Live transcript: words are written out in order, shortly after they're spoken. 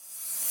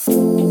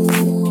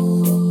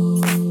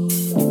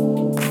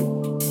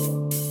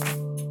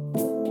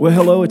Well,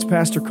 hello, it's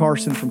Pastor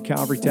Carson from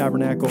Calvary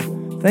Tabernacle.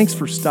 Thanks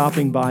for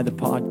stopping by the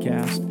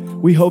podcast.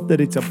 We hope that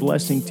it's a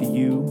blessing to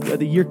you,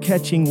 whether you're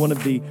catching one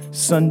of the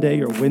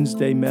Sunday or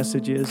Wednesday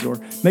messages,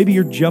 or maybe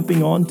you're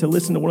jumping on to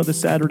listen to one of the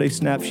Saturday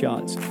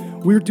snapshots.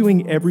 We're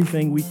doing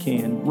everything we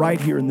can right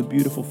here in the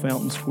beautiful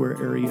Fountain Square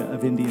area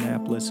of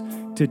Indianapolis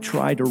to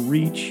try to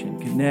reach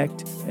and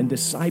connect and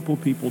disciple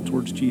people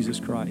towards Jesus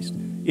Christ.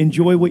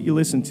 Enjoy what you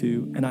listen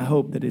to, and I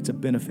hope that it's a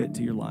benefit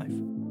to your life.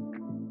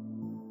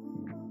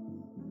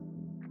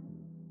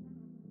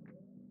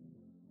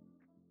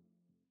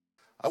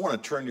 I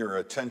want to turn your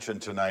attention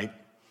tonight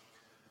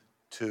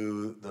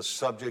to the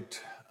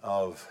subject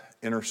of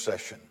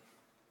intercession.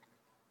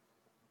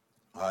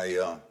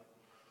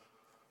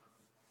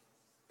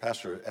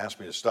 Pastor asked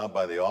me to stop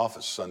by the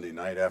office Sunday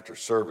night after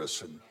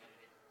service, and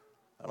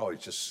I'd always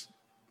just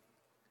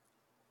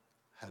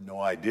had no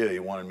idea he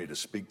wanted me to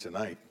speak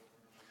tonight.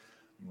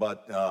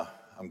 But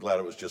I'm glad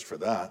it was just for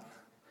that.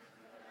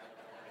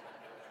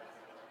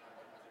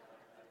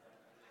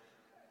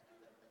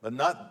 But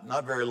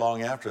not very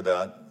long after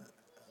that,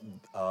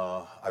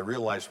 I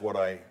realized what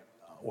I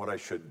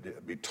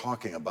should be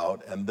talking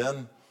about, and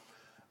then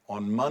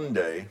on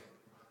Monday,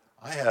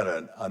 I had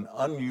an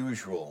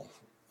unusual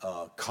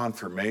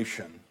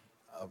confirmation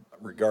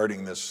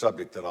regarding this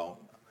subject that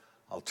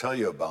I'll tell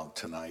you about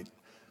tonight.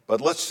 But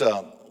let's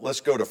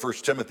go to 1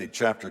 Timothy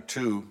chapter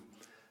 2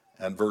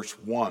 and verse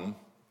 1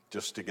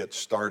 just to get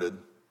started.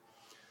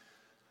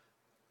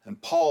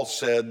 And Paul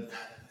said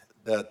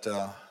that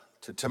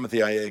to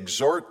Timothy, I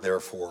exhort,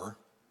 therefore,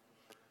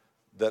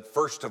 that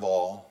first of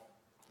all,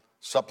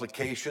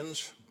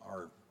 supplications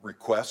or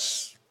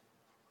requests,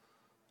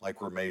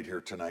 like were made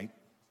here tonight,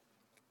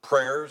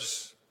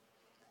 prayers,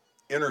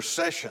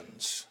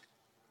 intercessions,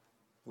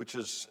 which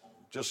is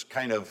just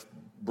kind of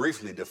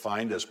briefly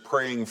defined as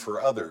praying for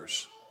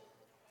others,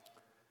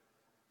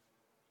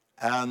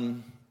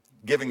 and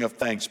giving of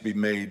thanks be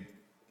made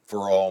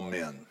for all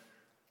men.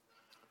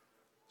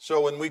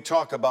 So when we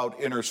talk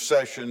about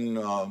intercession,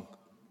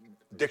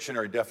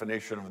 dictionary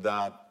definition of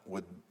that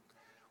would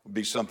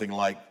be something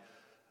like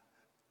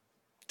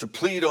to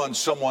plead on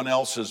someone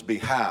else's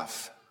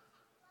behalf,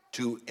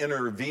 to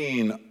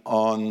intervene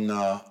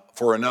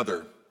for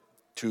another,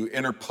 to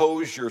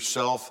interpose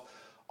yourself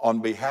on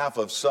behalf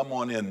of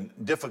someone in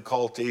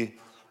difficulty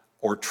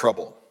or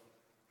trouble.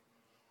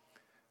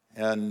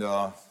 And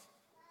you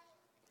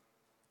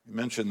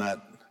mentioned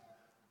that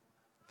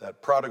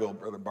prodigal,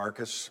 Brother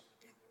Marcus.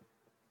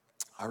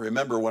 I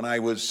remember when I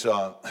was,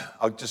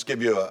 I'll just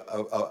give you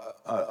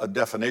a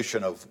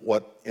definition of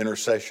what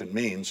intercession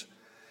means.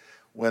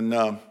 When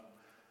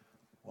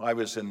I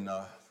was in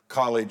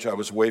college, I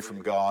was away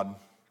from God.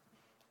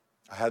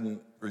 I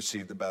hadn't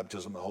received the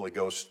baptism of the Holy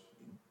Ghost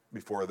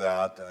before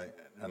that,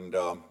 and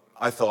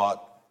I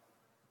thought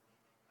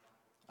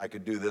I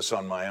could do this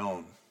on my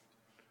own.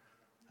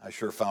 I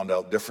sure found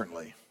out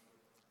differently.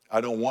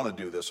 I don't want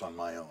to do this on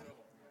my own.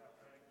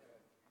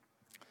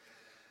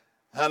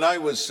 And I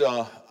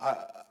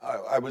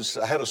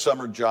had a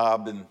summer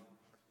job in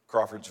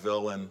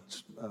Crawfordsville, and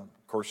of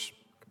course,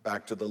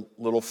 back to the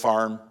little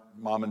farm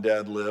Mom and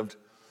Dad lived.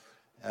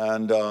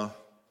 And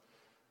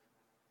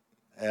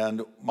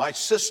my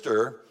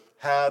sister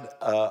had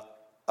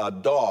a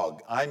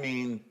dog. I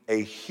mean,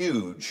 a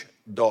huge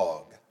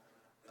dog,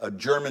 a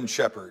German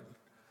Shepherd,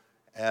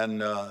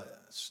 and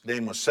his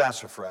name was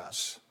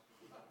Sassafras.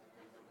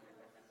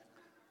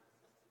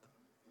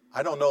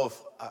 I don't know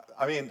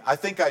I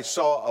think I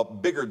saw a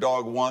bigger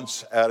dog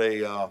once at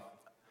a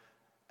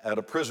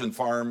prison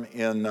farm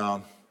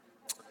in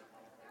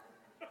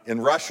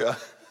Russia,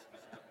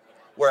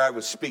 where I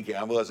was speaking.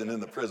 I wasn't in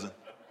the prison.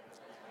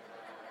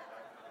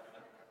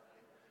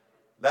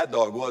 That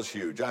dog was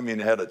huge. I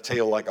mean, it had a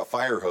tail like a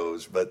fire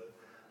hose, but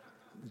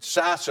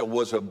Sassa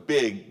was a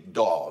big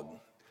dog.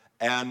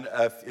 And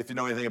if you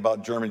know anything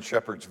about German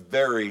Shepherds,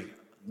 very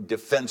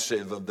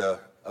defensive of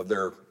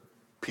their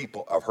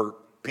people, of her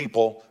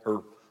people, her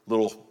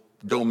little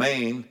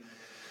domain.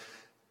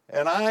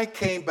 And I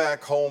came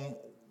back home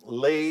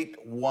late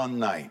one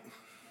night,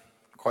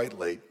 quite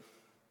late,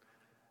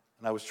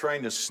 and I was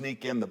trying to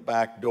sneak in the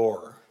back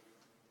door.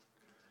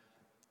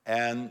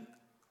 And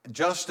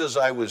just as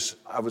I was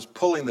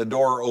pulling the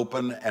door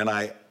open, and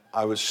I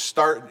was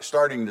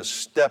starting to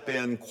step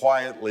in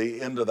quietly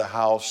into the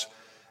house,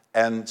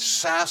 and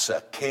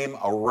Sassa came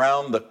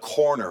around the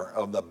corner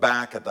of the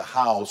back of the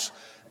house,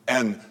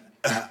 and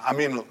I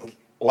mean,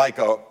 like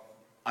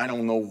I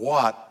don't know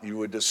what you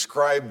would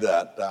describe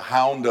that, the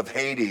hound of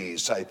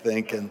Hades, I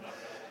think, and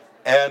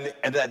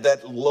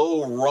that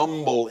low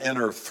rumble in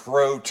her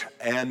throat,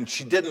 and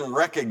she didn't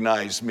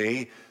recognize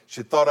me.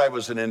 She thought I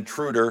was an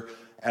intruder,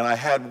 and I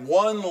had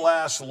one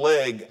last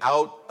leg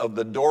out of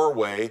the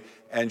doorway,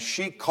 and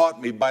she caught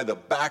me by the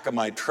back of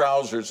my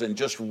trousers and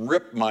just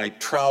ripped my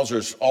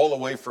trousers all the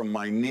way from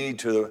my knee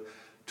to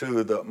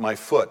my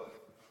foot.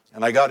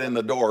 And I got in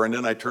the door, and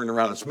then I turned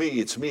around. It's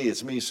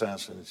me,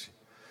 Sassa.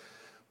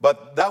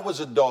 But that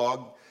was a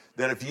dog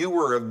that if you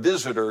were a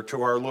visitor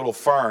to our little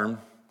farm,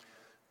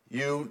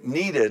 you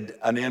needed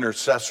an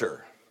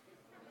intercessor.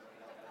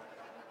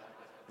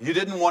 You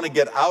didn't want to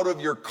get out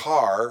of your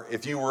car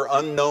if you were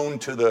unknown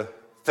to the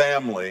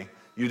family.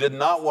 You did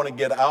not want to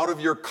get out of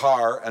your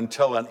car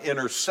until an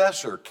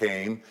intercessor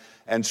came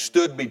and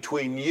stood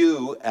between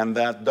you and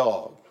that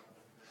dog.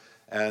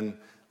 And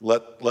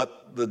let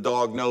the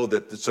dog know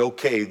that it's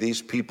okay, these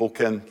people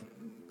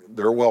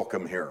they're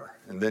welcome here.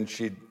 And then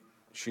she'd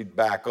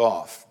back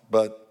off.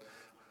 But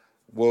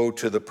woe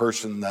to the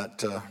person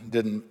that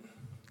didn't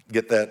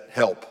get that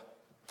help.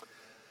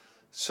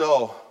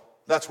 So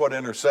that's what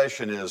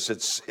intercession is.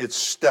 It's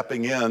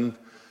stepping in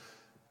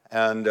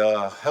and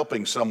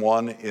helping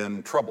someone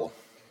in trouble.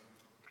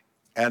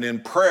 And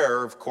in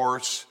prayer, of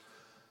course,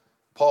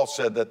 Paul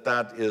said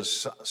that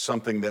is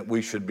something that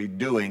we should be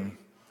doing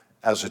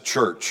as a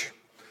church.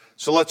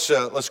 So let's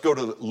go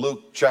to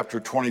Luke chapter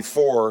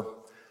 24,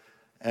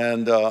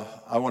 and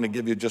I want to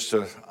give you just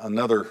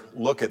another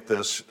look at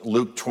this.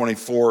 Luke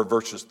 24,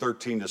 verses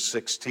 13 to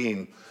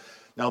 16.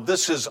 Now,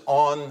 this is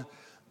on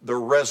the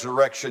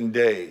resurrection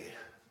day.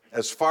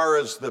 As far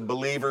as the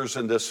believers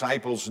and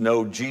disciples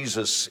know,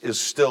 Jesus is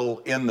still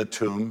in the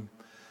tomb.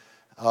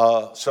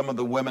 Some of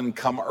the women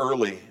come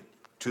early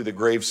to the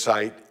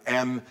gravesite,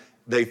 and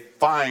they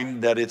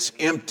find that it's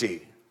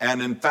empty.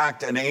 And in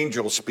fact, an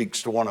angel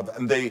speaks to one of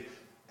them,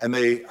 and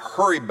they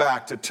hurry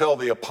back to tell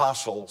the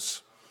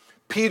apostles.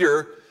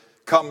 Peter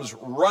comes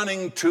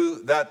running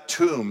to that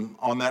tomb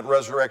on that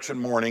resurrection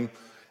morning,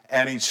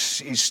 and he's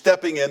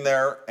stepping in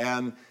there,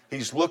 and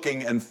he's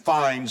looking and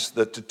finds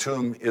that the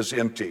tomb is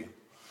empty.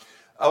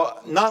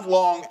 Not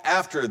long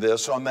after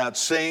this, on that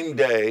same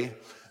day,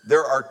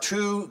 there are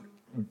two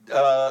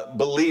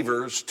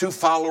believers, two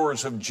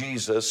followers of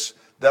Jesus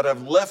that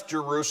have left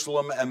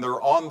Jerusalem, and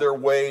they're on their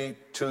way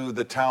to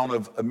the town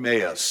of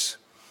Emmaus.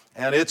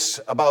 And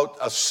it's about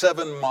a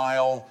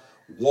 7-mile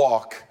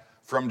walk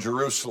from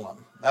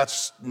Jerusalem.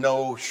 That's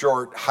no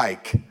short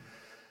hike.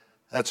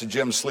 That's a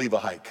Jim Sleva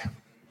hike.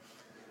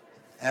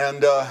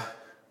 And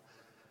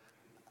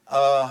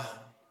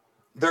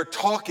they're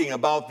talking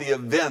about the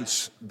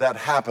events that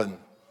happen.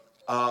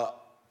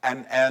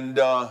 And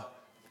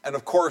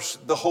of course,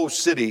 the whole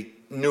city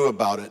knew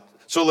about it.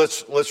 So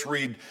let's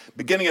read,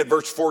 beginning at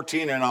verse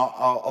 14, and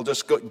I'll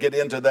just get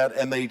into that.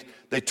 And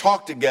they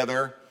talked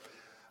together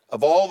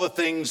of all the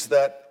things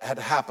that had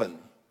happened.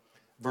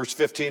 Verse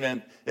 15,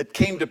 and it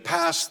came to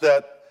pass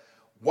that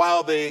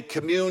while they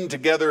communed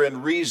together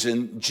in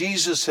reason,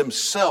 Jesus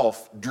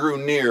himself drew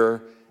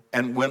near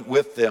and went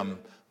with them,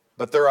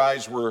 but their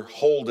eyes were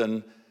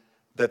holden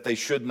that they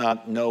should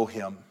not know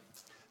him.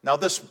 Now,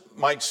 this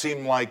might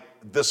seem like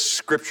this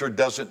scripture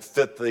doesn't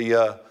fit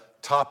the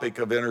topic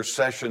of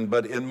intercession,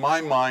 but in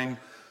my mind,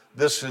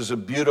 this is a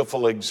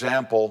beautiful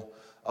example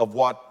of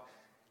what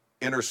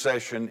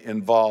intercession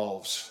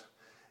involves.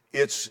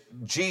 It's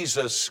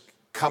Jesus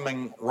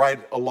coming right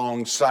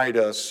alongside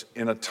us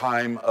in a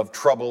time of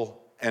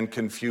trouble and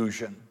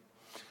confusion,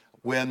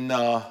 when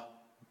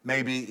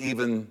maybe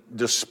even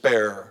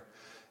despair.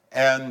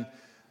 And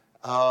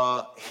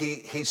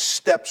he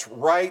steps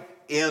right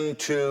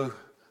into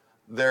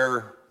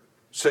their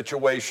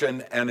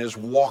situation and is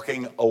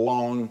walking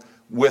along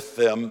with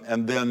them,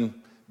 and then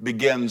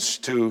begins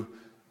to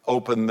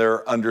open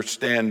their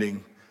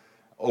understanding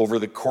over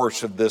the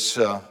course of this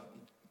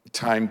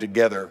time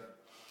together.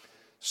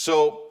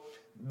 So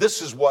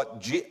this is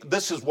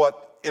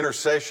what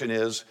intercession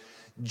is.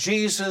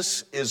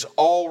 Jesus is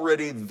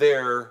already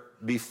there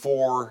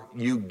before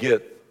you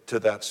get to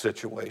that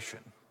situation.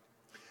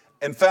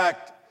 In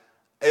fact,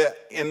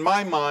 in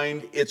my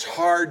mind, it's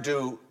hard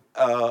to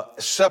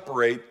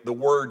separate the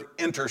word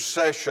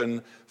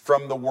intercession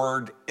from the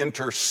word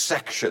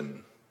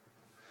intersection.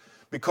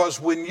 Because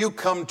when you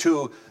come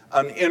to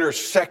an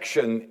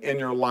intersection in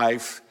your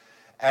life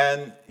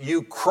and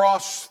you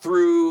cross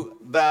through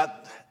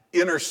that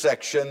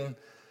intersection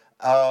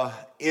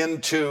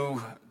into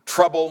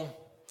trouble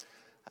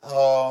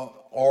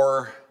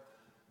or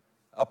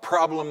a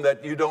problem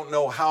that you don't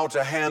know how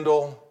to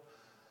handle,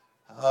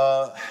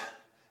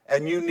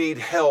 and you need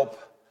help,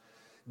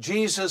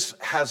 Jesus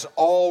is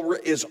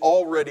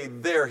already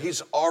there.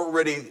 He's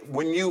already,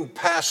 when you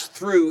pass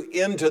through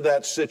into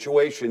that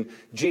situation,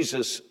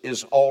 Jesus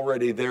is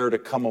already there to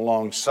come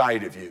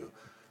alongside of you.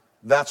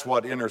 That's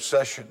what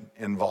intercession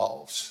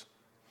involves.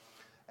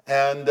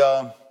 And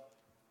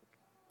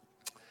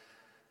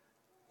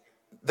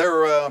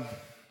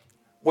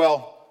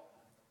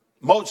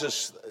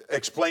Moses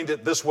explained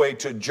it this way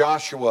to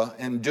Joshua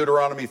in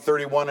Deuteronomy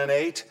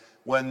 31:8,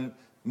 when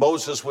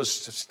Moses was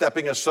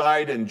stepping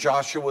aside and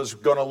Joshua was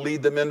going to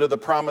lead them into the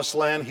promised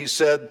land. He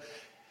said,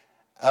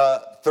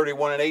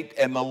 31:8,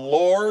 and the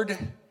Lord,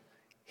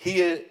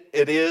 it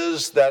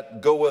is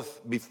that goeth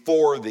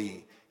before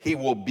thee. He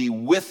will be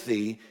with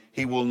thee.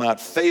 He will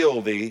not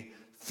fail thee.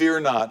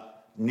 Fear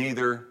not,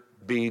 neither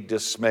be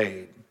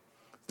dismayed.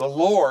 The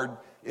Lord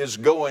is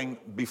going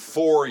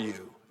before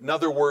you. In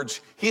other words,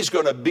 he's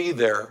going to be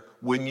there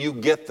when you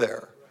get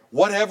there.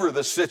 Whatever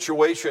the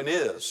situation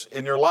is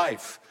in your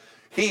life,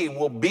 he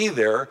will be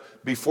there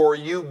before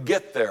you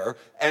get there,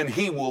 and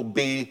he will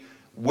be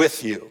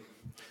with you.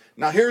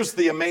 Now, here's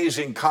the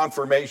amazing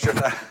confirmation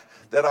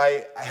that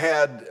I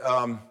had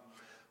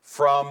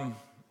from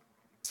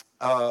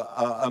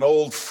an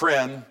old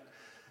friend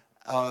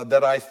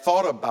that I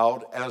thought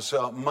about as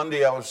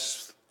Monday I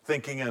was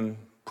thinking and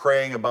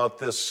praying about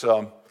this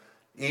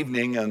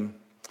evening,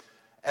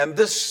 and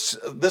this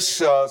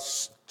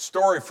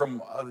story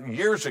from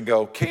years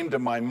ago came to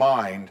my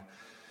mind,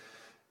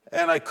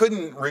 and I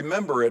couldn't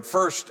remember at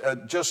first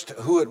just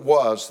who it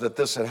was that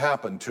this had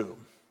happened to.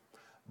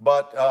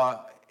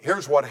 But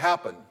here's what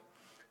happened.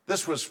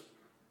 This was,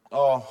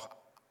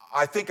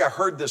 I think I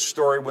heard this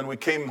story when we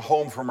came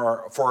home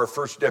for our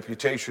first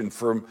deputation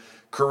from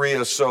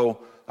Korea,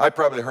 so I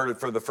probably heard it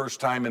for the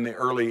first time in the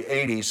early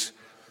 80s.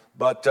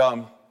 But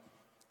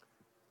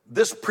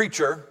this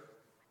preacher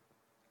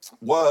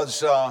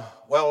was,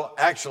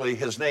 actually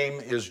his name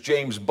is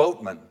James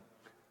Boatman.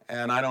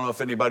 And I don't know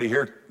if anybody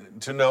here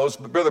knows,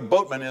 but Brother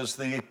Boatman is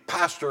the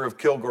pastor of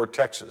Kilgore,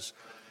 Texas.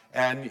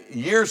 And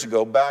years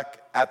ago,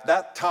 back at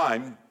that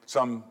time,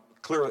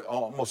 clearly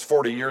almost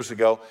 40 years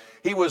ago,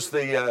 he was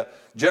the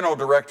general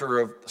director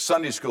of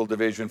Sunday School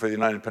Division for the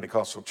United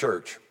Pentecostal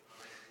Church.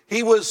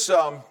 He was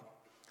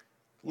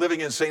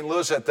living in St.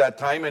 Louis at that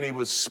time, and he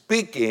was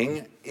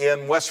speaking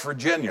in West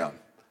Virginia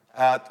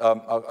at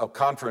a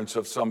conference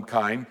of some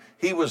kind.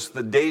 He was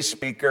the day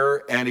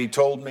speaker, and he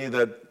told me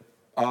that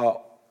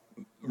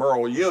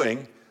Merle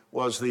Ewing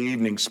was the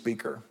evening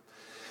speaker.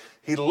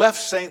 He left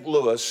St.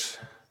 Louis,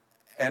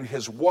 and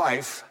his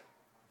wife,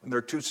 and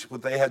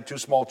they had two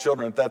small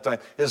children at that time,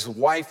 his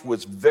wife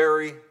was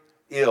very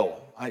ill.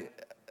 I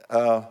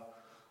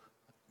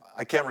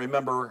can't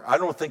remember, I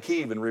don't think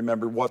he even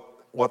remembered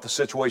what the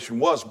situation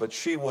was, but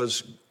she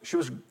was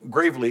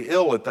gravely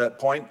ill at that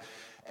point.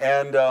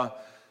 And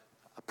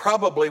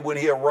probably when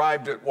he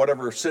arrived at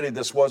whatever city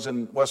this was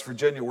in West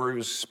Virginia where he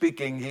was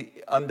speaking, he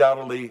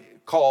undoubtedly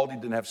called. He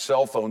didn't have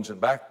cell phones in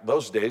back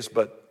those days,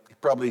 but he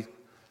probably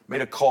made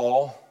a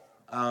call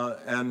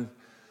and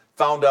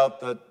found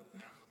out that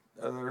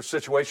their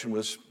situation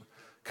was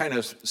kind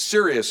of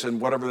serious and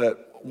whatever that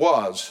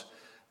was.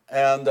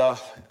 And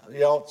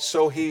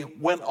so he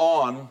went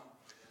on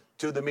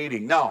to the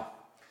meeting. Now,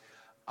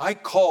 I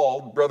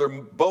called Brother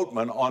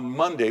Boatman on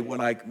Monday when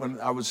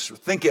I was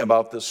thinking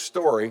about this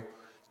story,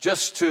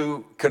 just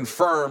to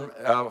confirm,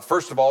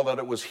 first of all, that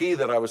it was he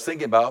that I was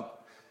thinking about.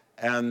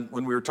 And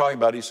when we were talking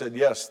about it, he said,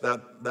 yes,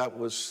 that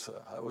was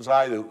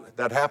I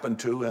that happened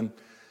to.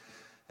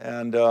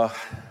 And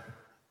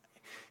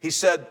he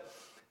said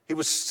he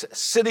was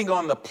sitting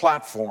on the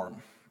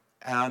platform,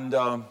 and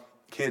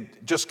he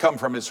had just come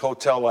from his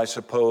hotel, I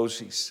suppose.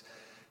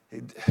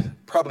 He'd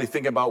probably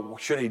thinking about,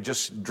 should he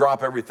just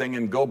drop everything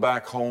and go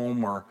back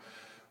home, or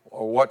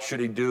what should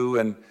he do?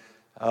 And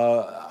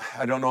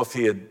I don't know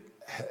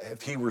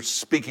if he were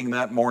speaking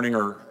that morning,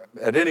 or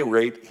at any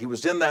rate, he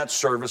was in that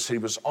service. He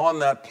was on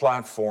that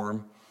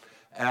platform.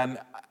 And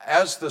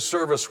as the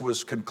service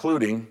was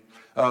concluding,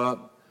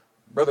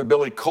 Brother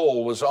Billy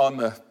Cole was on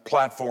the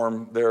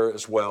platform there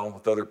as well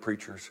with other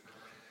preachers.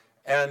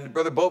 And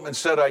Brother Boatman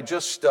said, I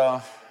just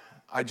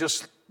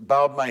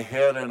bowed my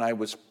head and I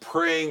was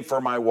praying for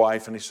my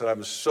wife. And he said, I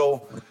was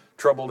so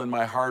troubled in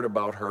my heart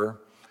about her.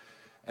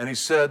 And he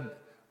said,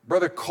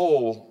 Brother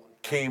Cole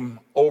came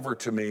over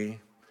to me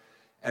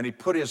and he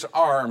put his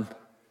arm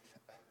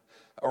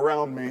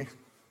around me.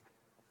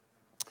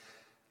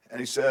 And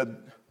he said,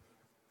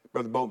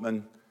 Brother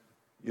Boatman,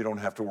 you don't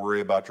have to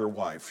worry about your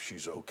wife.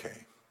 She's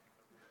okay.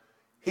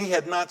 He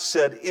had not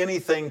said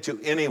anything to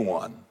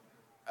anyone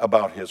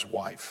about his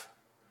wife.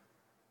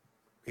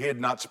 He had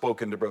not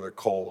spoken to Brother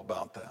Cole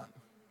about that.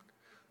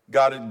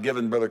 God had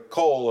given Brother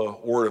Cole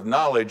a word of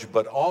knowledge,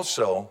 but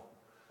also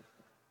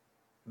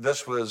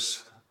this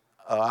was,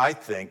 I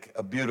think,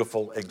 a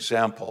beautiful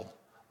example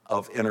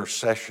of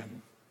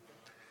intercession,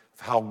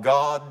 of how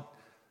God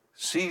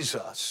sees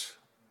us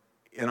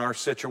in our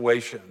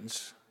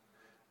situations,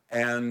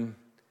 and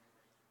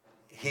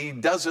he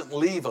doesn't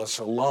leave us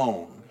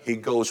alone. He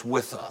goes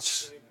with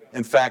us.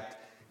 In fact,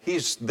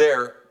 he's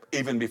there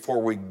even before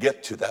we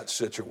get to that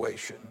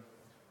situation.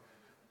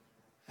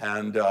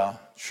 And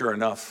sure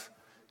enough,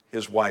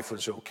 his wife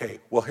was okay.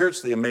 Well,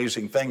 here's the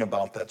amazing thing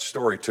about that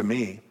story to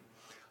me.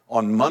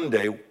 On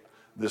Monday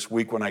this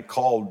week when I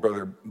called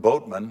Brother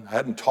Boatman, I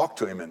hadn't talked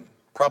to him and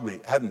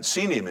probably hadn't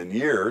seen him in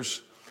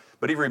years,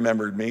 but he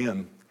remembered me,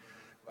 and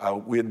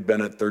we had been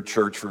at their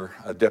church for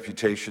a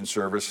deputation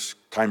service,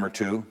 time or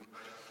two.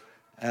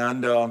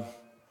 And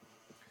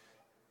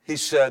he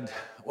said,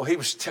 well,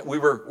 we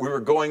were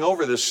going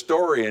over this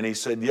story, and he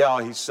said,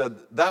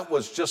 that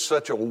was just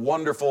such a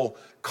wonderful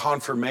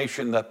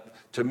confirmation that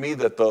to me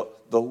that the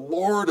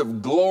Lord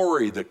of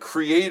glory, the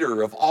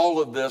creator of all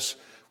of this,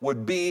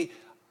 would be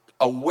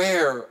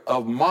aware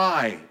of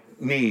my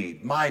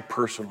need, my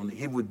personal need.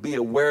 He would be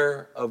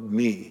aware of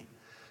me.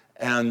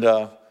 And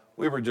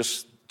we were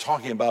just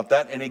talking about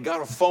that, and he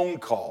got a phone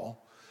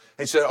call.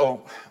 He said,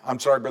 oh, I'm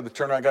sorry, Brother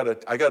Turner, I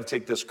gotta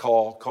take this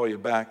call you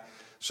back.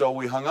 So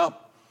we hung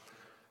up.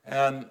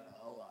 And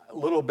a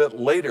little bit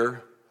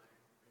later,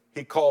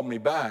 he called me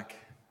back,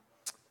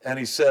 and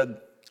he said,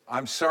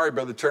 I'm sorry,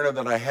 Brother Turner,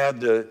 that I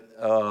had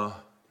to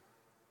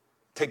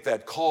take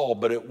that call,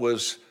 but it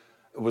was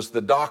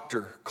the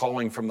doctor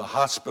calling from the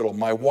hospital.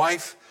 My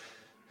wife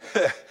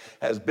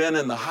has been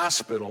in the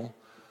hospital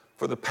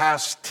for the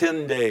past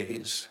 10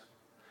 days,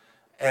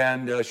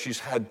 and she's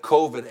had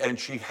COVID, and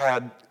she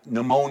had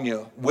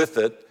pneumonia with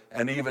it,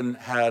 and even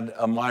had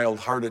a mild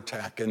heart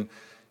attack, and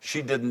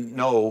she didn't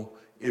know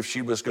if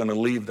she was going to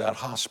leave that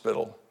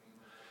hospital.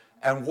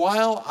 And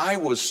while I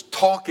was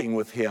talking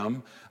with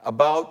him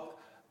about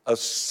a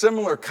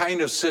similar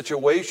kind of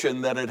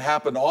situation that had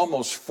happened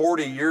almost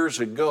 40 years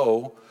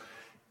ago,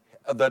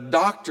 the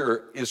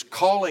doctor is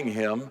calling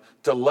him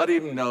to let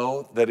him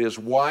know that his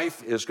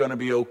wife is going to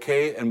be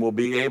okay and will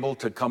be able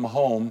to come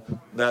home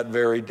that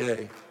very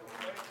day.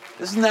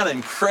 Isn't that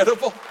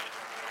incredible?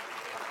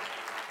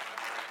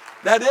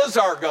 That is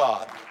our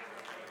God.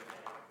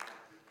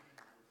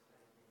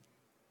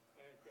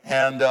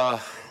 And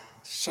that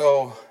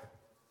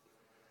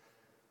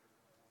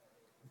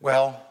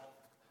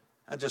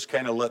just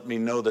kind of let me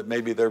know that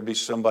maybe there'd be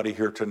somebody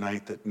here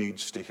tonight that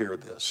needs to hear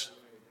this.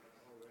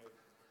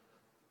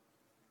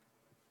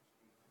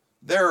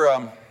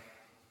 There's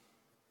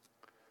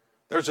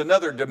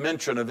another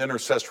dimension of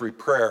intercessory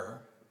prayer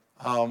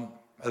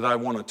that I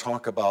want to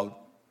talk about.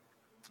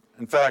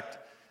 In fact,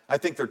 I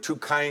think there are two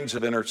kinds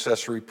of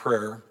intercessory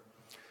prayer.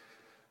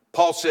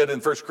 Paul said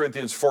in 1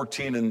 Corinthians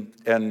 14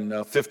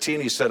 and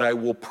 15, he said, I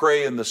will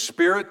pray in the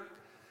Spirit,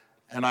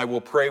 and I will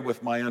pray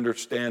with my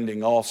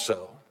understanding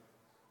also.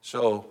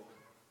 So,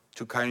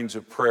 two kinds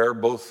of prayer,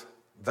 both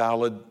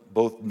valid,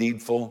 both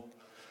needful.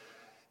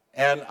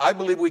 And I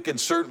believe we can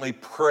certainly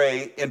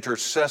pray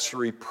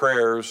intercessory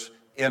prayers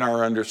in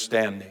our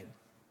understanding.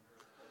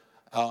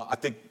 I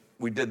think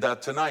we did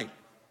that tonight.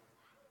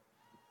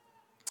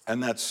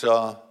 And that's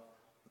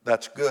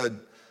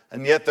good.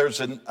 And yet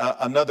there's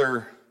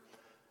another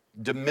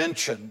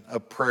dimension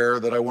of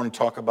prayer that I want to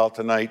talk about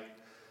tonight,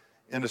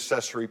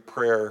 intercessory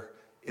prayer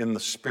in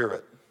the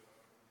Spirit.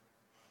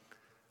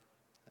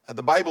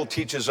 The Bible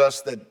teaches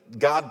us that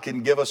God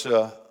can give us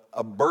a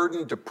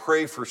burden to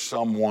pray for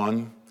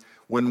someone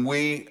when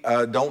we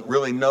don't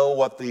really know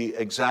what the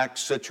exact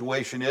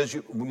situation is.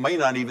 We may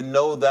not even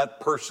know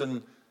that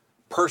person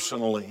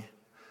personally,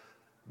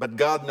 but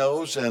God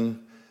knows,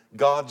 and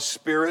God's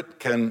Spirit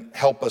can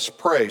help us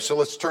pray. So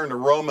let's turn to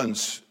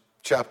Romans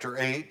chapter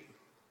 8,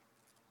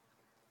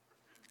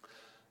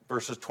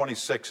 verses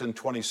 26 and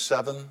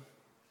 27.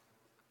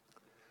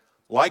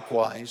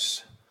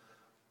 Likewise,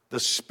 the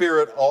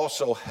Spirit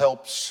also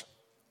helps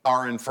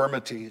our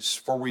infirmities,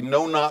 for we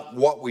know not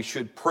what we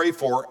should pray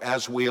for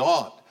as we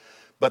ought,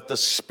 but the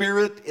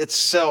Spirit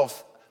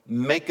itself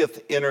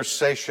maketh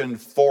intercession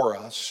for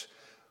us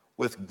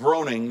with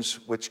groanings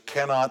which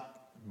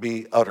cannot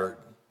be uttered.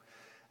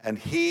 And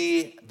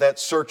he that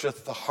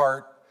searcheth the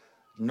heart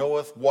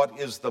knoweth what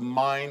is the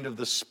mind of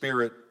the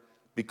Spirit,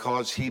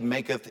 because he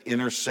maketh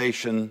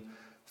intercession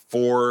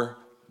for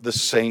the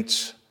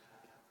saints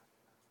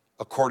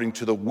according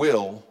to the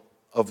will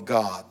of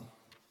God.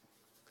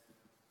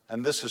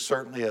 And this is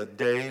certainly a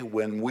day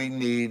when we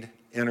need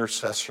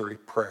intercessory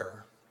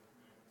prayer.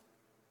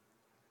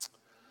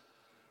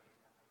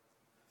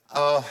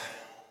 I'll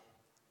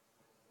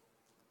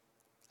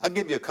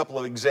give you a couple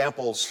of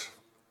examples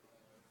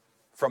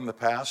from the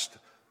past.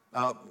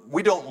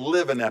 We don't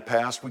live in that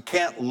past. We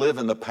can't live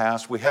in the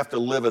past. We have to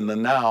live in the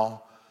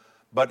now.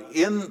 But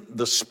in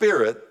the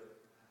Spirit,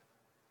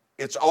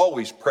 it's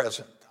always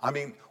present. I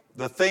mean,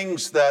 the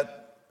things that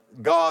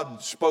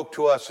God spoke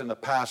to us in the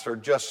past are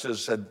just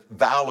as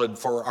valid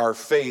for our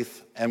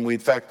faith, and in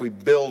fact, we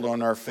build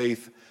on our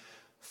faith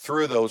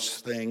through those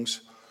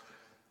things.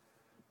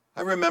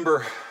 I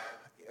remember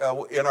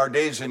in our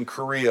days in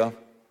Korea,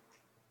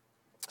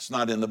 it's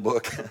not in the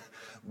book,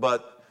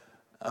 but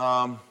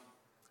I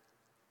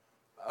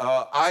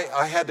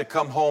had to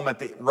come home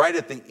right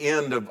at the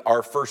end of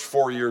our first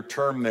 4-year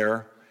term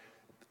there.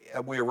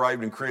 We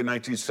arrived in Korea in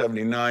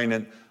 1979,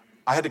 and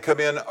I had to come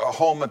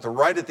home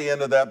right at the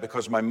end of that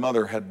because my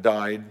mother had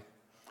died,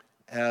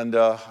 and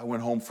I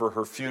went home for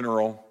her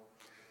funeral.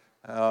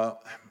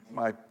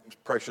 My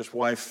precious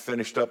wife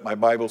finished up my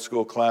Bible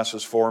school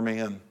classes for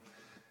me,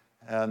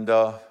 and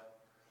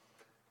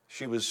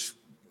she was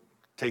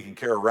taking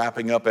care of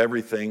wrapping up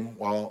everything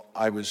while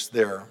I was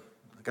there.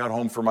 I got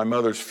home for my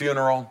mother's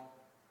funeral,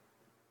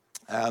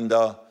 and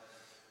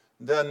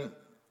then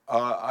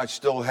I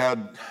stayed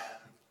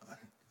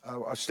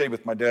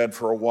with my dad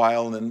for a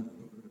while, and then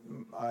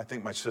I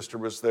think my sister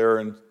was there.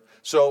 And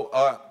so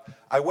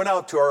I went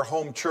out to our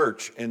home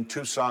church in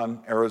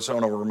Tucson,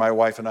 Arizona, where my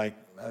wife and I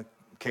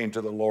came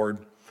to the Lord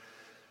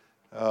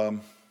a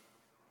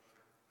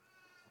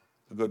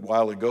good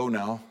while ago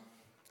now,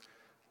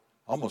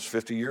 almost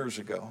 50 years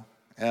ago.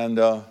 And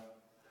I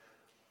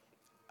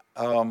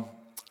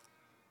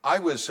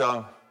was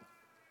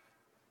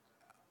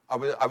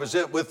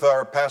with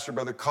our pastor,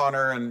 Brother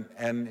Connor,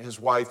 and his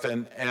wife,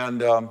 and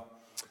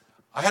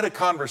I had a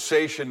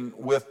conversation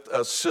with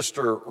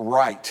Sister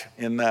Wright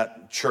in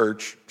that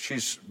church.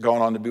 She's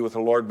gone on to be with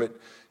the Lord, but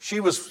she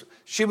was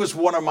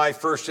one of my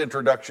first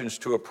introductions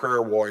to a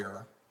prayer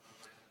warrior.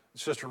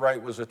 Sister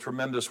Wright was a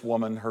tremendous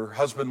woman. Her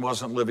husband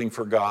wasn't living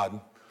for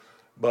God,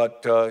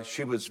 but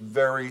she was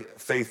very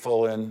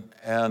faithful, and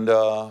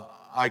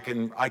I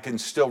can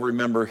still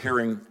remember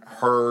hearing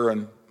her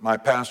and my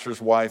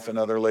pastor's wife and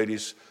other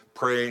ladies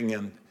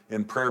praying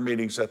in prayer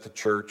meetings at the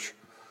church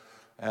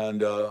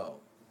and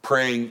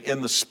praying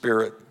in the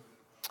Spirit.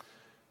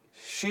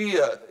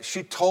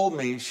 She told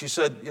me, she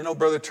said, you know,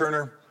 Brother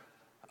Turner,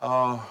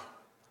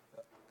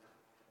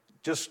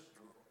 just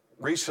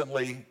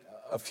recently,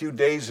 a few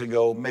days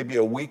ago, maybe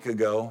a week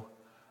ago,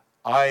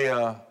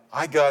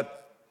 I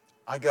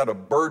got a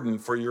burden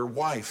for your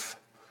wife.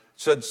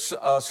 Said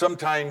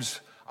sometimes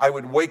I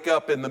would wake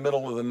up in the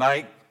middle of the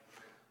night,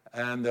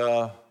 and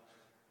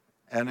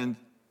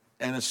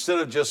instead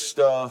of just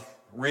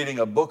reading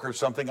a book or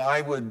something,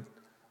 I would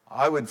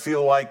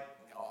feel like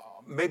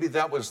maybe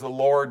that was the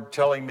Lord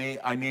telling me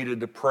I needed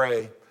to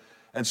pray.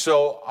 And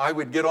so I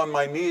would get on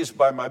my knees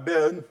by my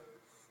bed,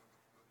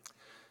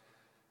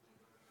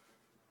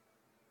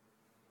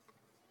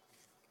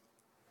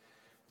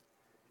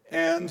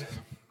 and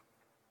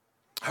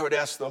I would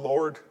ask the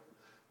Lord,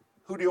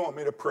 who do you want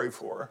me to pray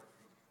for?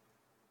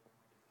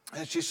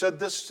 And she said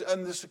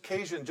on this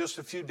occasion, just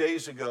a few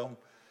days ago,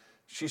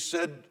 she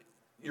said,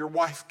 your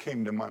wife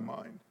came to my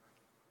mind.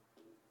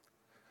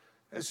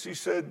 And she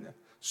said,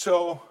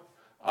 so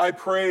I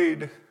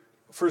prayed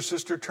for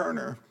Sister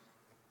Turner.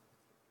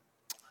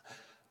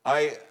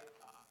 I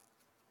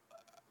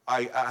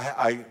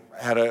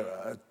had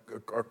of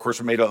course,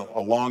 I made a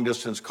long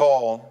distance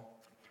call,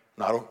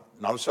 not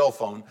a cell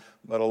phone,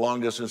 but a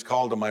long distance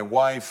call to my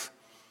wife,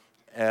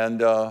 and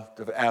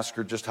to ask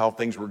her just how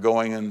things were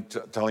going, and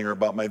telling her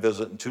about my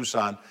visit in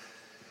Tucson.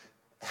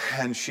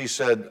 And she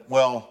said,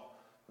 well,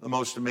 the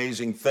most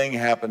amazing thing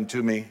happened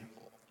to me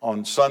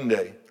on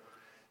Sunday.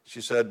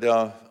 She said,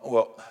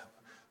 well,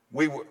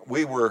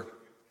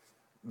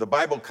 the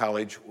Bible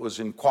college was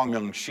in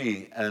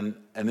Kwangmyeong-si, and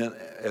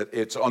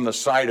it's on the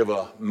side of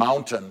a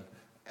mountain,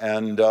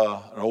 and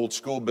an old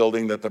school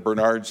building that the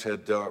Bernards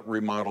had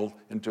remodeled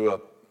into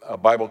a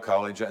Bible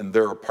college and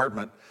their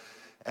apartment.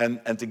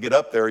 And to get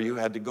up there, you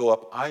had to go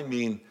up. I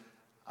mean,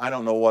 I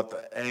don't know what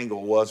the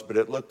angle was, but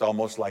it looked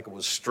almost like it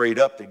was straight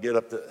up to get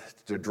up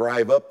to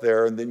drive up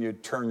there, and then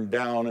you'd turn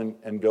down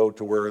and go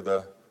to where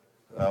the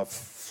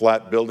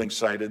flat building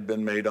site had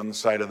been made on the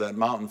side of that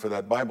mountain for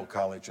that Bible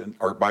college,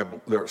 or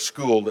their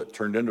school that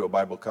turned into a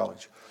Bible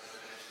college.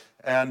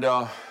 And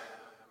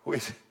we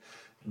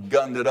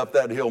gunned it up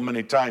that hill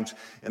many times.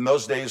 In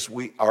those days,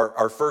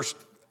 our first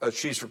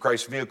She's for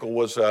Christ vehicle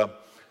was a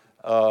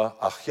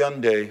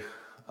Hyundai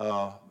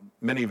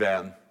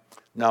minivan.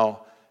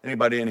 Now,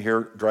 anybody in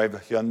here drive a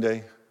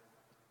Hyundai?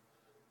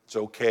 It's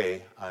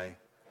okay.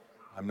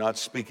 I'm not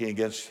speaking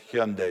against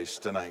Hyundais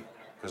tonight,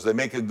 because they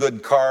make a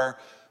good car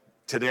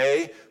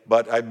today,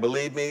 but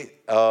believe me,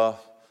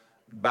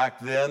 back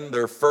then,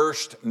 their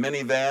first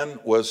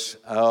minivan was,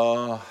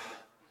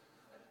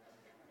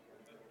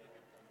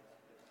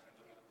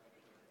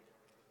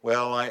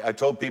 well, I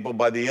told people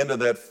by the end of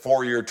that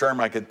 4-year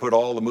term, I could put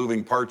all the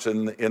moving parts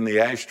in the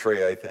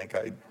ashtray, I think.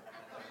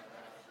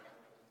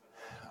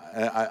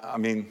 I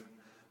mean,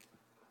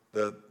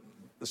 the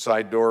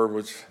side door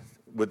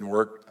wouldn't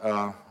work.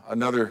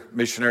 Another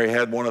missionary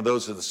had one of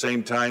those at the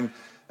same time,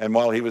 and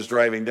while he was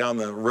driving down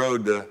the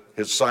road,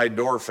 his side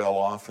door fell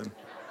off, and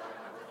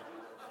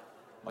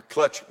my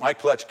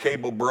clutch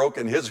cable broke,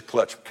 and his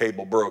clutch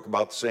cable broke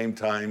about the same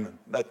time, and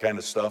that kind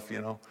of stuff,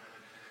 you know.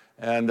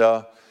 And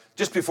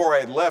just before I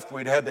had left,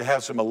 we'd had to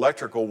have some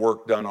electrical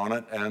work done on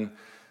it, and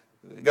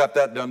got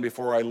that done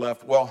before I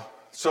left. Well,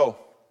 so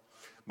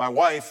my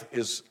wife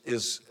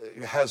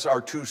has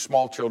our 2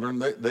 small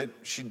children.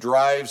 She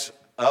drives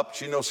up.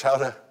 She knows how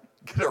to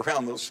get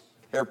around those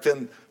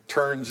hairpin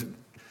turns.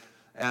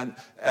 And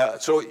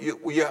so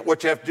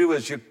what you have to do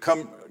is you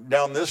come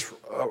down this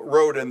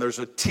road, and there's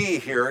a T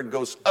here. It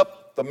goes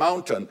up the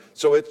mountain.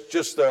 So it's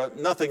just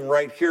nothing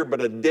right here but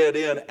a dead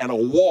end and a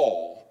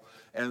wall.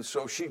 And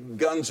so she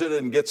guns it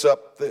and gets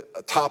up the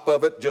top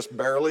of it just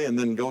barely, and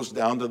then goes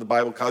down to the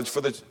Bible college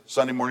for the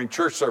Sunday morning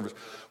church service.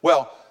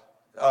 Well,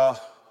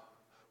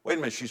 wait a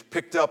minute. She's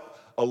picked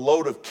up a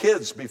load of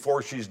kids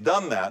before she's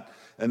done that.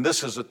 And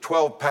this is a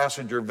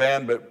 12-passenger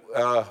van,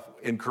 but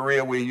in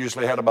Korea, we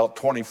usually had about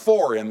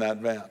 24 in that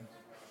van.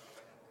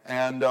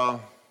 And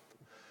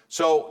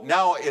so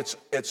now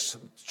it's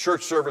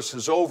church service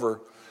is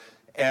over,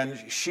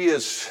 and she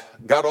has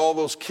got all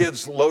those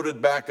kids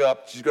loaded back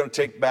up. She's going to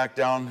take back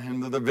down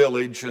into the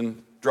village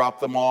and drop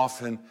them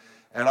off. And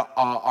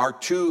our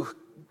 2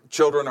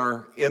 children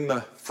are in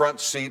the front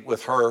seat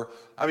with her.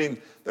 I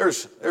mean,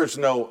 there's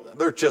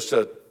just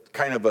a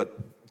kind of a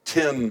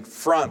tin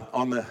front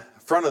on the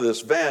front of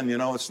this van, you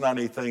know. It's not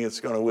anything that's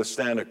going to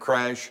withstand a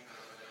crash.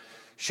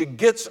 She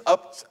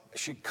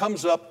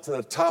comes up to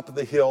the top of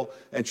the hill,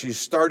 and she's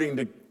starting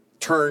to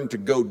turn to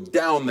go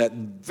down that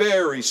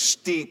very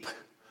steep,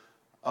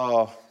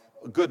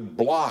 good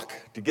block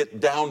to get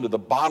down to the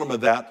bottom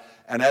of that.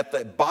 And at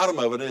the bottom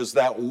of it is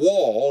that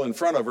wall in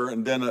front of her,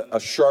 and then a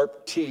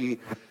sharp T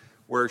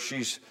where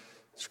she's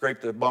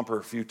scraped the bumper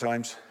a few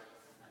times.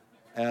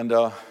 and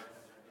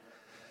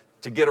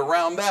to get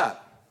around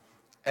that.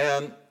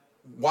 And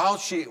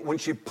when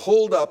she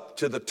pulled up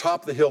to the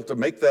top of the hill to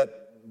make that,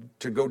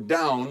 to go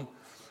down,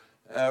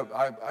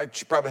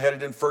 she probably had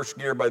it in first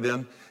gear by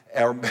then,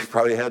 or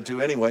probably had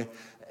to anyway.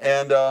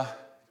 And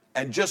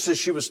just as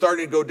she was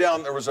starting to go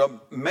down, there was a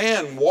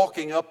man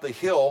walking up the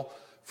hill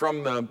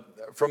from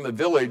the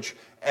village,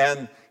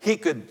 and he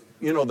could,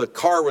 the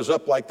car was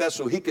up like that,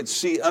 so he could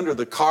see under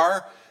the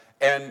car.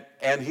 And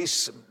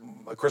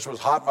of course, it was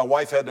hot. My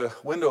wife had the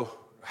window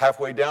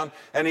halfway down,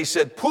 and he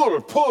said, pull,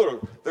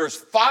 there's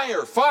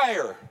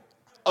fire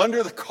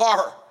under the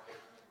car.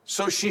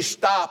 So she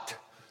stopped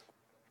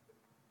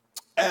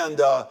and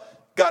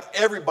got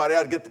everybody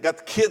out, got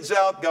the kids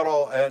out,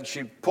 and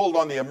she pulled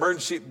on the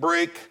emergency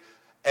brake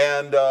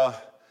and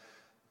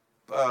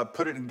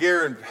put it in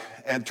gear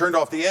and turned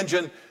off the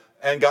engine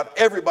and got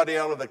everybody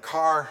out of the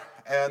car.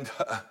 And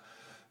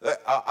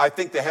I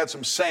think they had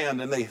some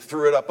sand and they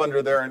threw it up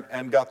under there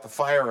and got the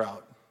fire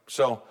out.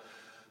 So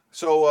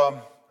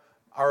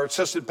our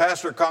assistant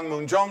pastor, Kang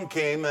Moon Jong,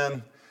 came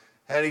and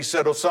he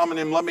said,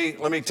 Osamanim,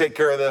 let me take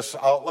care of this.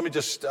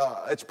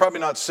 It's probably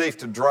not safe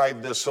to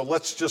drive this, so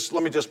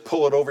let me just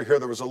pull it over here.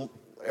 There was an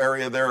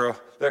area there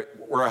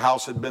where a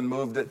house had been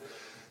moved.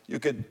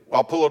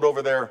 I'll pull it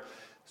over there.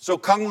 So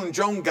Kang Moon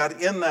Jong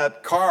got in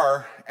that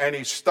car and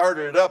he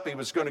started it up. He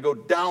was going to go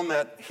down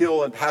that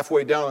hill and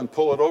halfway down and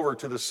pull it over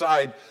to the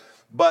side.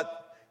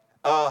 But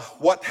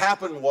what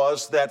happened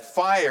was that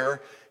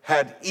fire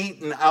had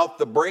eaten out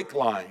the brake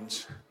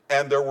lines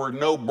and there were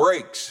no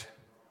brakes.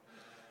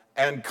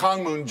 And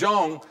Kang Moon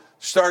Jong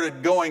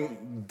started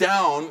going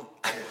down,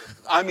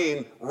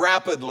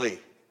 rapidly,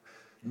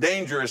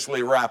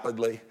 dangerously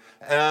rapidly.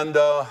 And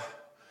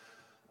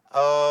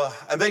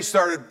they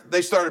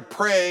started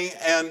praying,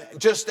 and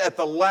just at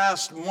the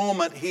last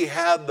moment, he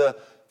had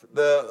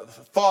the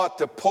thought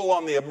to pull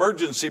on the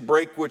emergency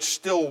brake, which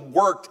still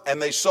worked,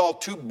 and they saw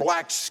two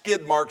black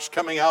skid marks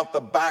coming out the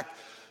back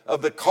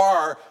of the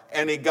car,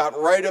 and he got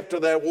right up to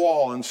that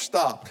wall and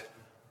stopped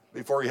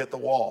before he hit the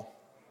wall.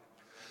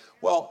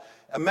 Well,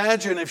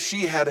 imagine if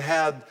she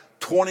had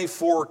 20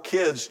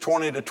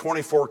 to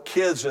 24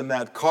 kids in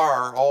that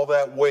car, all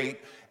that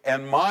weight,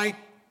 and my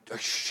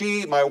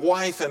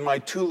wife and my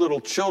two little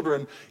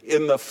children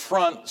in the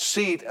front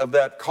seat of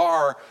that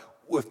car,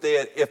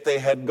 if they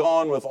had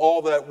gone with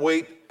all that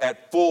weight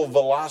at full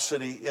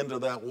velocity into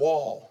that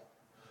wall.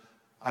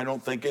 I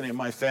don't think any of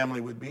my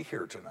family would be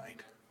here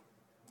tonight,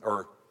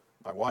 or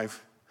my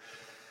wife.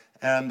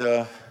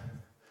 And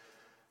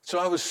so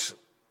I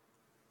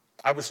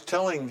was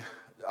telling,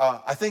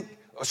 I think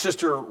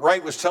Sister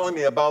Wright was telling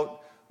me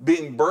about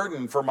being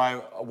burdened for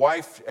my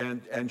wife,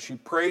 and she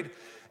prayed.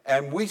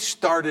 And we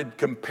started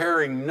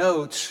comparing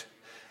notes,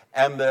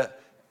 and of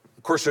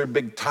course there's a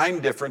big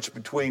time difference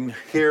between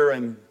here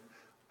and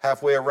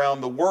halfway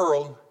around the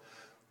world,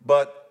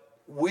 but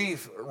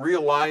we've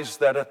realized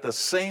that at the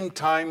same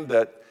time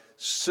that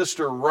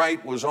Sister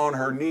Wright was on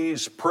her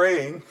knees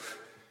praying,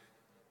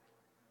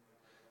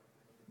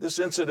 this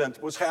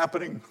incident was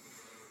happening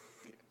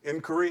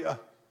in Korea.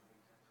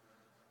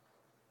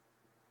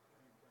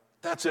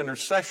 That's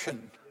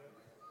intercession.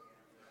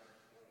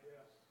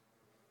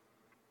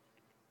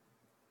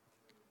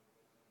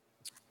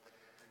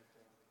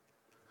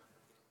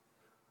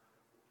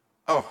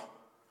 Oh.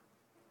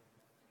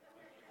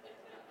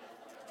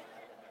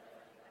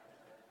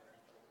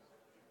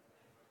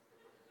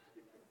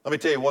 Let me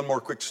tell you one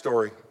more quick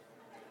story.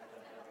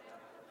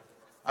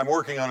 I'm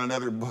working on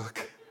another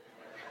book.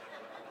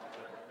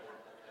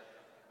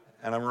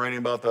 And I'm writing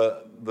about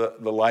the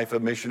life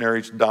of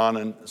missionaries, Don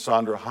and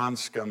Sandra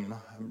Hanscom,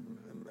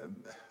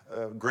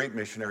 great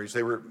missionaries.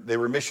 They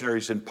were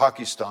missionaries in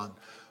Pakistan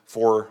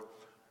for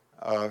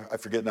I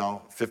forget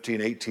now,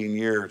 15, 18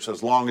 years,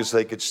 as long as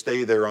they could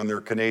stay there on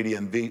their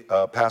Canadian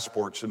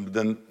passports, and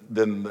then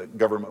the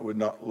government would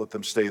not let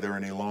them stay there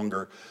any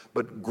longer.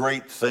 But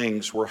great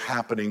things were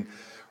happening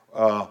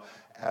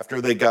after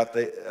they got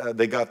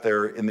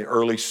there in the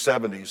early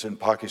 70s in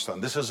Pakistan.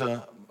 This is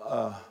a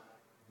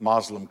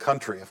Muslim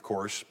country, of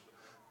course.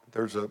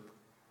 There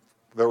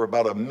were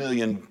about 1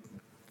 million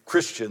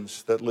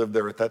Christians that lived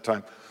there at that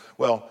time.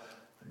 Well,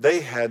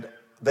 they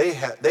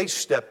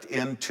stepped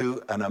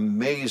into an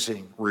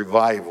amazing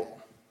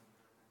revival,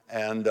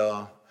 and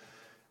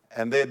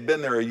they had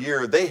been there a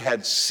year. They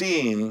had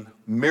seen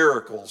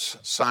miracles,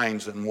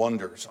 signs, and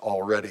wonders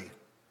already,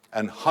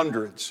 and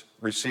hundreds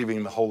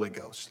receiving the Holy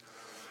Ghost.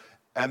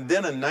 And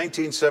then in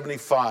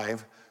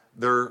 1975,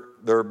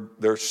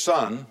 their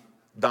son,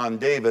 Don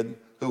David,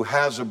 who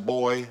has a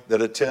boy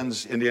that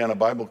attends Indiana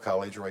Bible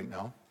College right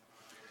now,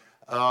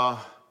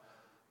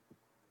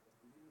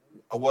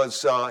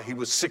 he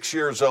was 6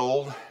 years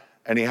old,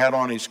 and he had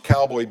on his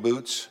cowboy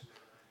boots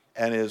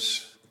and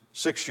his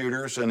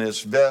 6-shooters and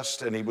his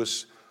vest, and he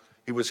was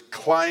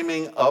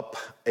climbing up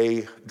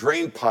a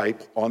drain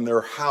pipe on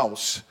their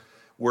house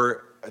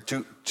where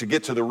to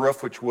get to the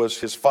roof, which was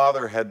his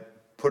father had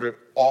put it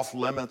off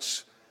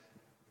limits,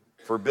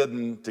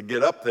 forbidden to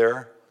get up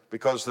there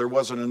because there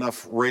wasn't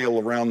enough rail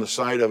around the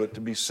side of it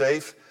to be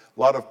safe. A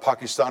lot of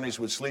Pakistanis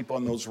would sleep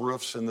on those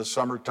roofs in the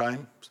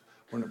summertime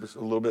when it was a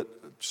little bit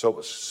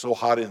so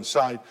hot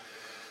inside.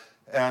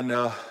 And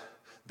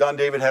Don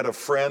David had a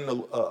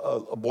friend,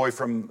 a boy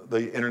from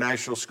the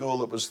international school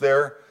that was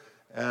there.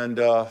 And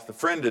the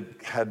friend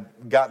had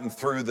gotten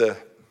through the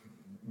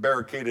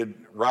barricaded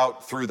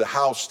route through the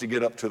house to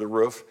get up to the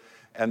roof.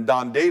 And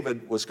Don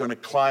David was going to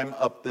climb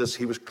up this,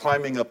 he was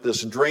climbing up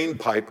this drain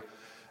pipe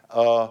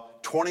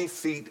 20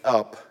 feet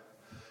up.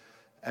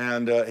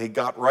 And he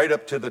got right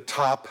up to the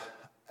top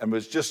and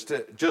was just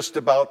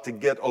about to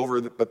get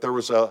over, but there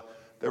was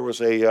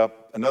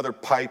another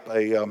pipe,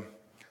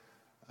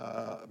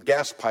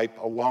 gas pipe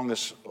along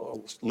this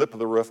lip of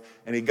the roof,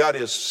 and he got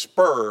his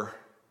spur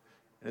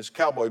and his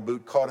cowboy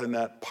boot caught in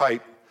that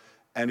pipe,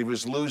 and he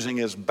was losing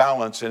his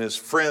balance, and his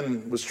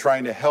friend was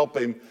trying to help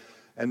him.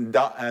 And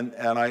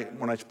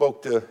when I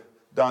spoke to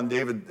Don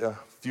David a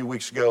few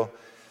weeks ago,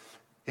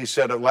 he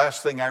said, the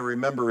last thing I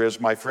remember is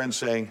my friend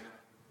saying,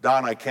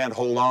 Don, I can't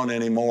hold on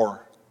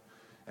anymore.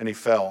 And he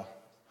fell.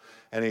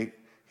 And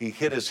he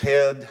hit his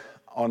head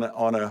on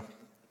a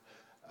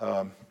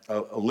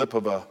lip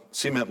of a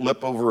cement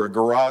lip over a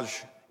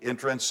garage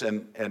entrance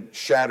and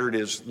shattered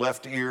his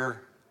left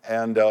ear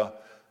and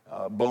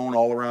bone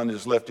all around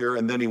his left ear.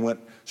 And then he went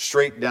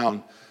straight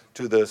down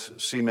to the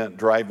cement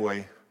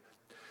driveway.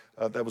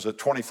 That was a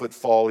 20-foot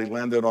fall. He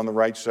landed on the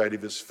right side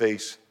of his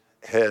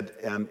head,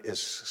 and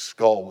his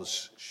skull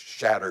was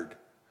shattered.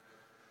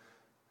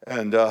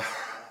 And,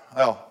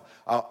 well,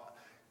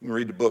 you can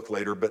read the book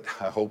later, but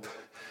I hope.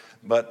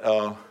 But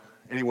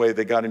anyway,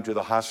 they got him to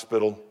the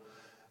hospital.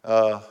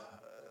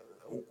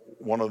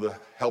 One of the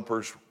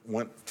helpers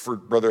went for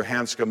Brother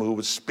Hanscom, who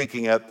was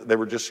speaking they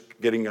were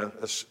just getting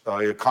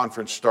a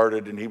conference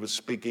started, and he was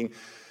speaking.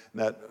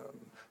 And that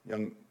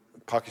young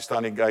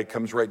Pakistani guy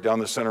comes right down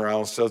the center aisle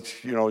and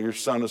says, you know, your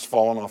son has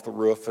fallen off the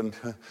roof. And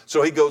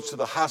so he goes to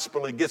the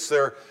hospital. He gets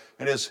there,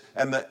 and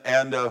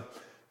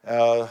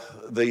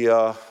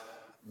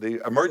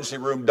the emergency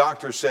room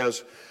doctor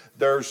says,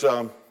 "There's,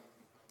 I'm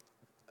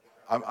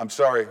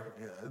sorry,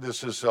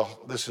 this is a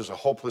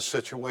hopeless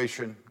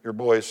situation. Your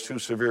boy is too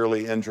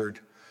severely injured."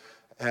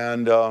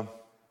 And Brother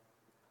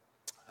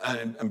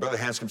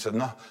Hanscom said,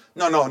 "No.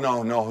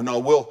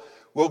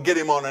 We'll get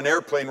him on an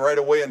airplane right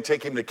away and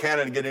take him to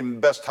Canada and get him in the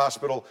best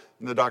hospital."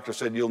 And the doctor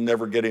said, "You'll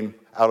never get him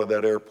out of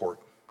that airport.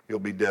 He'll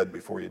be dead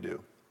before you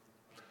do."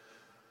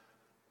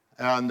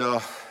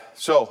 And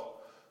so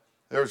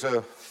there's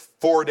a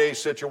 4-day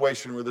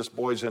situation where this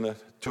boy's in a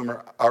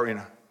tumor or in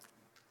a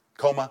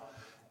coma,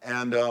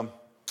 and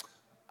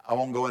I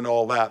won't go into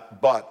all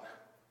that. But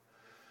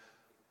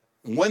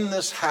when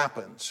this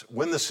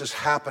is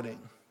happening,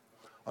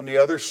 on the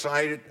other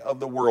side of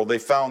the world, they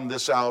found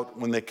this out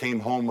when they came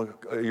home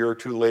a year or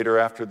two later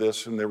after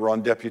this, and they were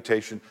on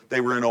deputation.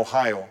 They were in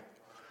Ohio,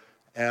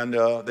 and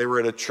they were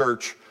at a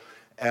church,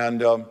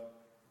 and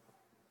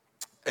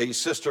a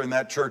sister in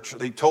that church,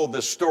 they told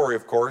this story,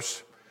 of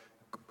course.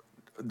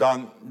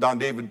 Don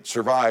David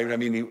survived. I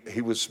mean,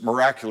 he was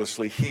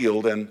miraculously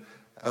healed, and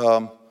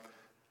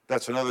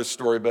that's another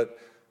story. But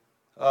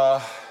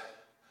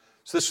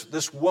so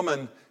this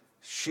woman,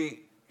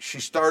 she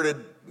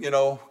started,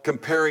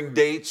 comparing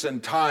dates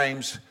and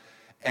times,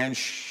 and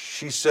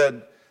she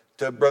said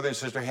to Brother and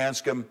Sister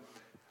Hanscom,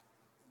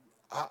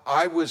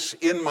 I was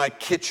in my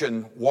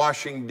kitchen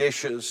washing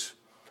dishes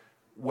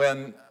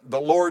when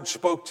the Lord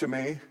spoke to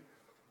me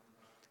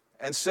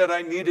and said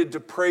I needed to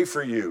pray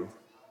for you.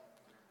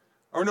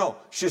 Or no,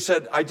 she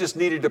said, I just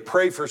needed to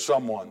pray for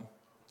someone,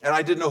 and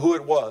I didn't know who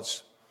it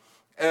was.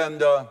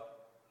 And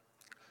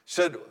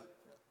said,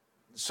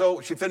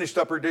 so she finished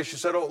up her dish. She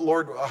said, "Oh,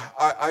 Lord,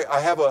 I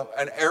have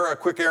a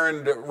quick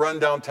errand to run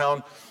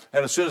downtown,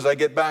 and as soon as I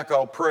get back,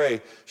 I'll pray."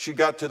 She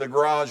got to the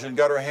garage and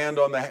got her hand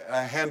on the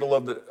handle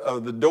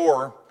of the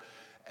door,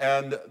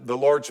 and the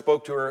Lord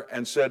spoke to her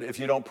and said, "If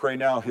you don't pray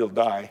now, he'll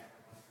die."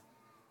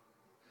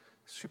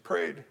 She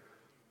prayed.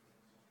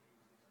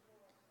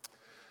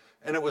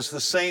 And it was the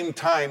same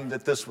time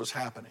that this was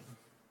happening.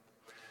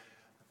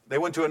 They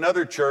went to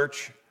another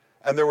church,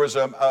 and there was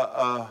a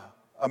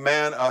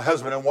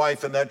husband and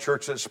wife in that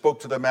church that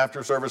spoke to them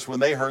after service when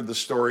they heard the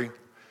story.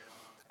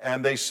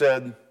 And they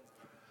said,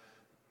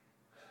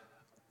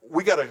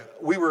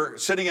 we were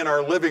sitting in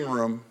our living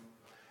room,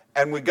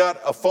 and we got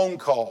a phone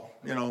call,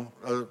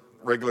 a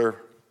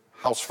regular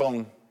house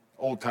phone,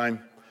 old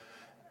time.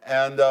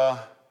 And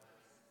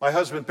my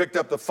husband picked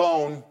up the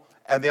phone,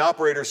 and the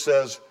operator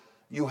says,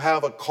 "You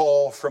have a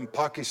call from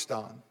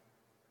Pakistan."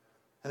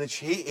 And then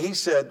he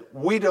said,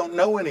 "We don't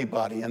know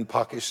anybody in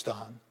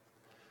Pakistan."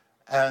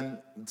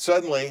 And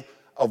suddenly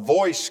a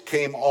voice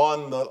came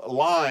on the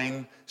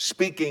line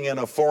speaking in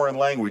a foreign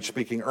language,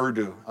 speaking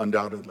Urdu,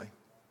 undoubtedly.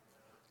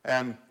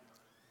 And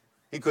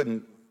he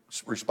couldn't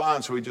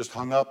respond, so he just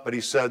hung up. But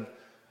he said,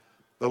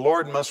 "The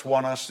Lord must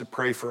want us to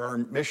pray for our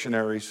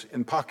missionaries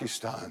in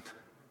Pakistan."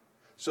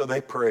 So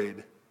they prayed.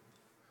 It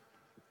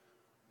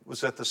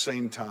was at the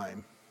same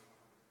time.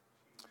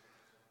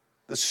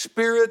 The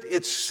Spirit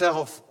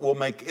itself will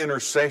make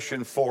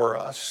intercession for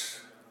us.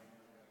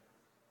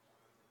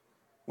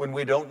 when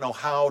we don't know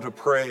how to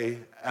pray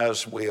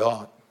as we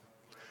ought.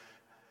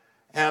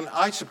 And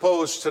I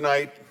suppose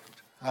tonight,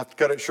 I have to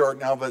cut it short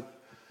now, but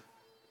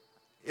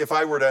if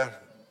I were to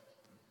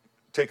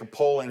take a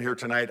poll in here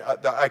tonight,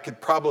 I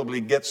could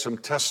probably get some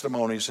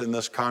testimonies in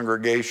this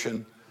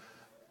congregation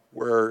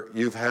where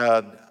you've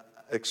had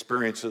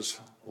experiences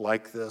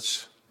like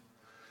this.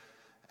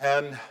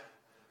 And,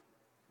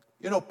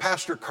 you know,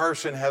 Pastor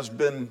Carson has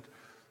been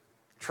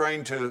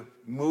trying to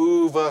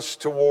move us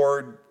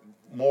toward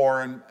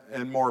more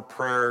and more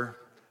prayer.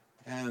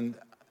 And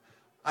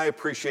I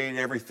appreciate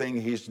everything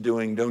he's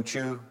doing, don't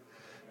you?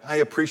 I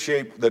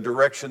appreciate the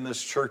direction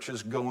this church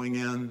is going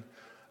in.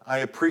 I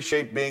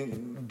appreciate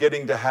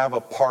getting to have a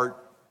part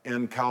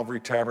in Calvary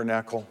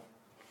Tabernacle.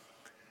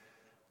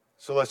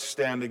 So let's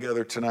stand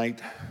together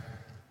tonight.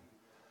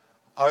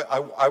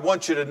 I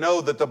want you to know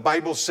that the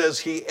Bible says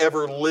he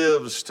ever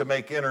lives to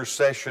make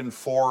intercession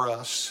for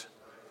us.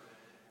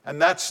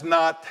 And that's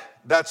not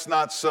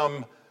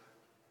some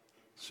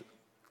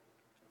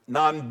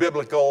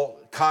non-biblical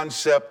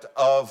concept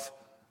of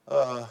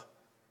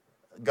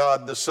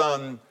God the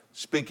Son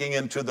speaking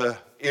into the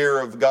ear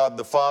of God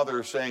the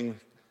Father saying,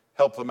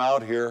 help them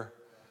out here.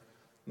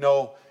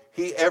 No,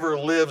 he ever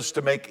lives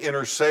to make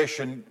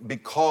intercession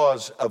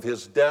because of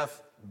his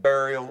death,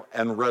 burial,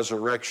 and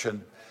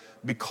resurrection.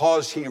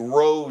 Because he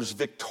rose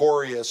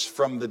victorious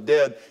from the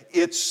dead.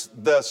 It's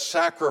the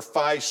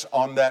sacrifice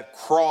on that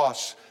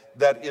cross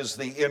that is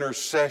the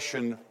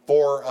intercession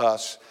for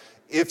us.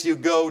 If you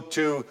go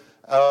to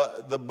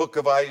the book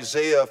of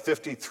Isaiah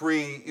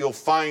 53, you'll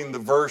find the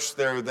verse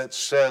there that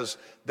says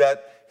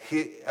that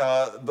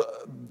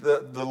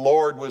the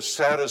Lord was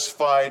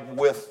satisfied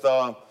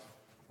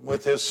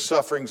with his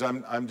sufferings.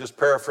 I'm just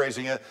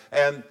paraphrasing it,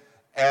 and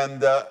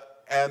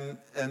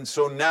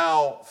so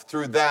now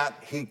through that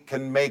he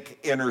can make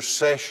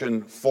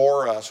intercession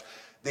for us.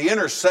 The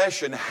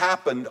intercession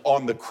happened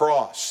on the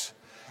cross,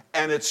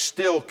 and it's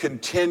still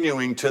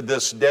continuing to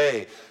this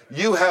day.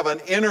 You have an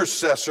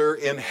intercessor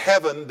in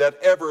heaven that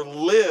ever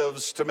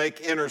lives to make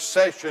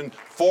intercession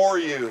for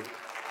you.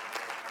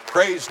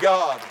 Praise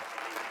God.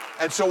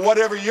 And so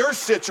whatever your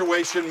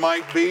situation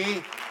might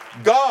be,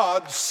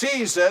 God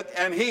sees it,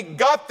 and he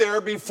got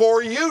there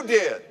before you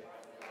did.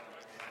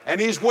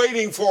 And he's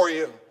waiting for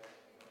you.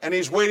 And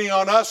he's waiting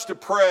on us to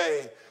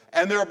pray.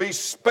 And there'll be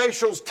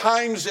special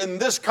times in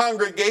this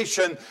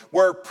congregation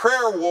where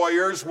prayer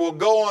warriors will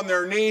go on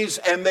their knees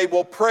and they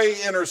will pray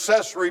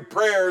intercessory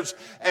prayers,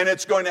 and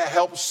it's going to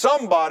help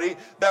somebody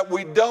that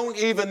we don't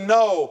even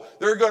know.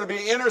 There are going to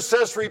be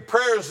intercessory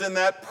prayers in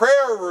that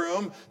prayer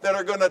room that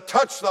are going to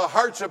touch the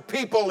hearts of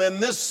people in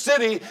this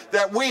city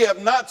that we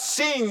have not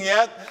seen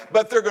yet,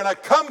 but they're going to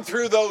come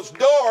through those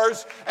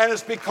doors, and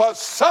it's because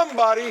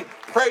somebody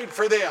prayed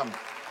for them.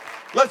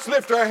 Let's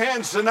lift our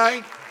hands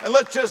tonight and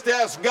let's just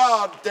ask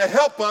God to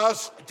help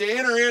us to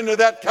enter into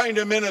that kind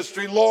of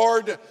ministry.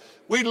 Lord,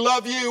 we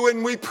love you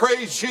and we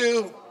praise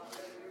you.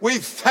 We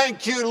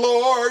thank you,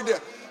 Lord,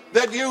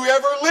 that you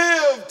ever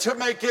lived to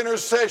make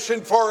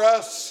intercession for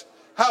us.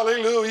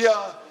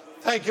 Hallelujah.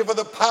 Thank you for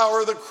the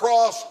power of the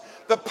cross,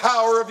 the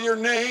power of your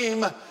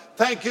name.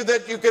 Thank you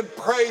that you can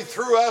pray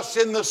through us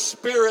in the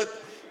Spirit.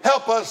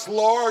 Help us,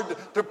 Lord,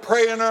 to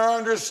pray in our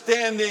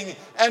understanding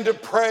and to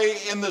pray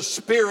in the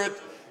Spirit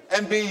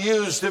and be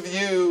used of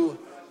you.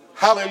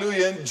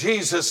 Hallelujah, in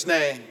Jesus'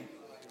 name.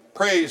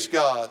 Praise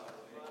God.